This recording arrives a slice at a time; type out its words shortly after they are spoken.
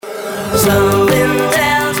Something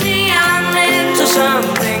tells me I'm into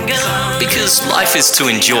something good. Because life is to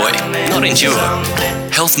enjoy, not endure.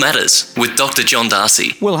 Health Matters with Dr. John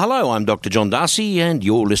Darcy. Well, hello, I'm Dr. John Darcy and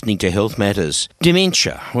you're listening to Health Matters.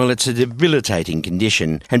 Dementia, well, it's a debilitating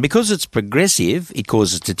condition, and because it's progressive, it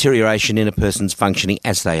causes deterioration in a person's functioning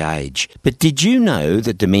as they age. But did you know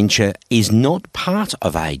that dementia is not part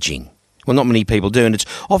of ageing? Well, not many people do, and it's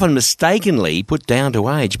often mistakenly put down to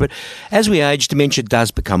age. But as we age, dementia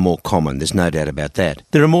does become more common. There's no doubt about that.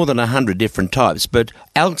 There are more than 100 different types, but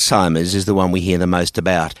Alzheimer's is the one we hear the most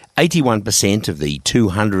about. 81% of the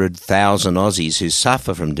 200,000 Aussies who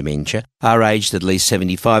suffer from dementia are aged at least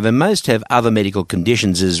 75, and most have other medical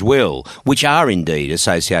conditions as well, which are indeed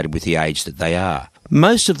associated with the age that they are.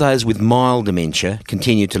 Most of those with mild dementia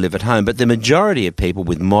continue to live at home, but the majority of people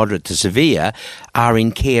with moderate to severe are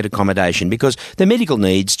in cared accommodation because their medical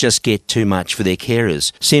needs just get too much for their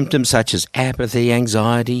carers. Symptoms such as apathy,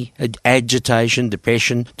 anxiety, agitation,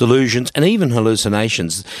 depression, delusions, and even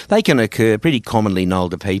hallucinations, they can occur pretty commonly in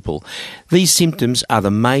older people. These symptoms are the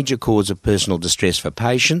major cause of personal distress for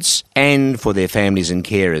patients and for their families and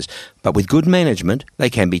carers. But with good management, they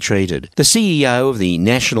can be treated. The CEO of the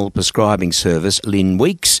National Prescribing Service, Lynn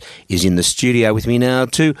Weekes, is in the studio with me now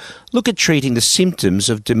to look at treating the symptoms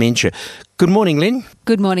of dementia. Good morning, Lynn.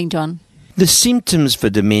 Good morning, John. The symptoms for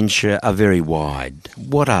dementia are very wide.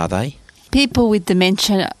 What are they? People with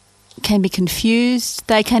dementia can be confused.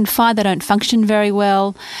 They can find they don't function very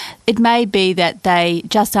well. It may be that they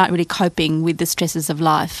just aren't really coping with the stresses of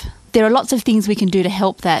life. There are lots of things we can do to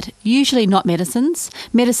help that, usually not medicines.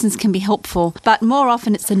 Medicines can be helpful, but more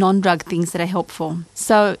often it's the non-drug things that are helpful.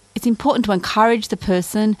 So it's important to encourage the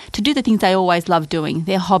person to do the things they always love doing,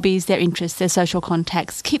 their hobbies, their interests, their social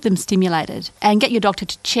contacts, keep them stimulated, and get your doctor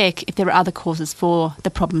to check if there are other causes for the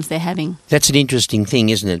problems they're having. That's an interesting thing,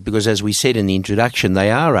 isn't it? Because as we said in the introduction,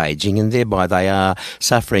 they are ageing and thereby they are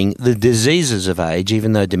suffering the diseases of age,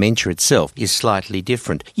 even though dementia itself is slightly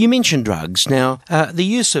different. You mentioned drugs. Now, the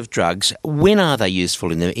use of drugs, when are they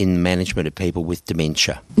useful in management of people with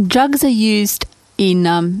dementia? Drugs are used in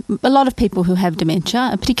a lot of people who have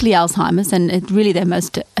dementia, particularly Alzheimer's, and they're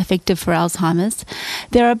most effective for Alzheimer's.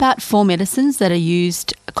 There are about 4 medicines that are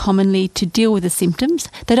used commonly to deal with the symptoms.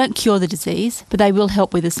 They don't cure the disease, but they will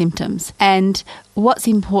help with the symptoms. And what's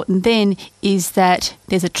important then is that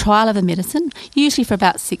there's a trial of a medicine, usually for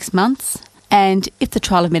about 6 months. And if the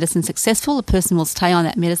trial of medicine is successful, the person will stay on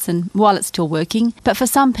that medicine while it's still working. But for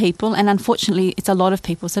some people, and unfortunately it's a lot of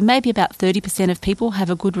people, so maybe about 30% of people have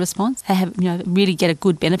a good response. They have, really get a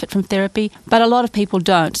good benefit from therapy. But a lot of people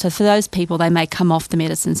don't. So for those people, they may come off the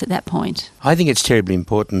medicines at that point. I think it's terribly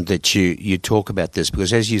important that you talk about this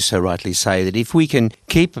because, as you so rightly say, that if we can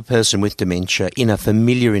keep a person with dementia in a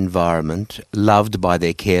familiar environment, loved by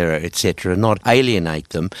their carer, etc., not alienate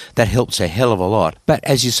them, that helps a hell of a lot. But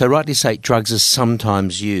as you so rightly say, drugs are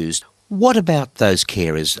sometimes used. What about those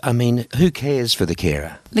carers? I mean, who cares for the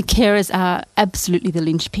carer? The carers are absolutely the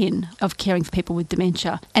linchpin of caring for people with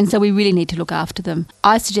dementia, and so we really need to look after them.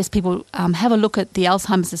 I suggest people have a look at the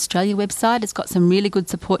Alzheimer's Australia website. It's got some really good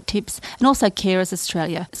support tips, and also Carers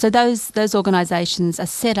Australia. So those organisations are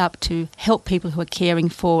set up to help people who are caring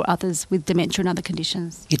for others with dementia and other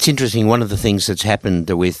conditions. It's interesting, one of the things that's happened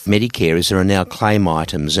with Medicare is there are now claim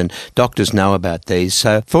items, and doctors know about these.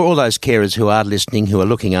 So for all those carers who are listening, who are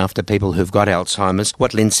looking after people who've got Alzheimer's,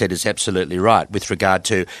 what Lynn said is absolutely right with regard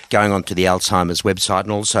to going onto the Alzheimer's website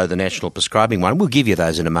and also the National Prescribing one. We'll give you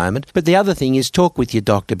those in a moment. But the other thing is talk with your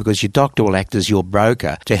doctor, because your doctor will act as your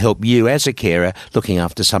broker to help you as a carer looking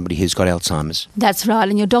after somebody who's got Alzheimer's. That's right,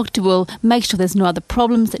 and your doctor will make sure there's no other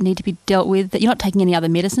problems that need to be dealt with, that you're not taking any other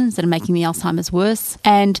medicines that are making the Alzheimer's worse,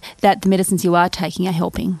 and that the medicines you are taking are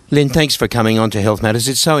helping. Lynn, thanks for coming on to Health Matters.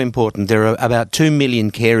 It's so important. There are about 2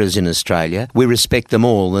 million carers in Australia. We respect them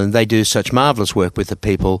all, and they do such marvellous work with the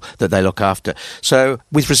people that they look after. So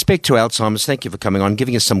with respect to Alzheimer's, thank you for coming on,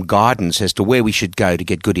 giving us some guidance as to where we should go to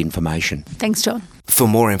get good information. Thanks, John. For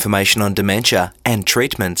more information on dementia and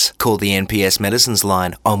treatments, call the NPS Medicines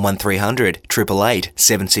line on 1300 888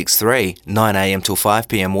 763 9am till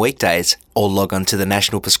 5pm weekdays, or log on to the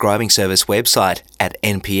National Prescribing Service website at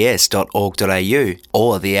nps.org.au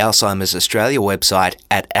or the Alzheimer's Australia website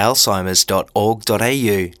at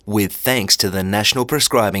alzheimers.org.au, with thanks to the National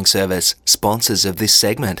Prescribing Service, sponsors of this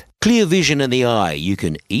segment. Clear vision in the eye. You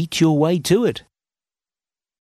can eat your way to it.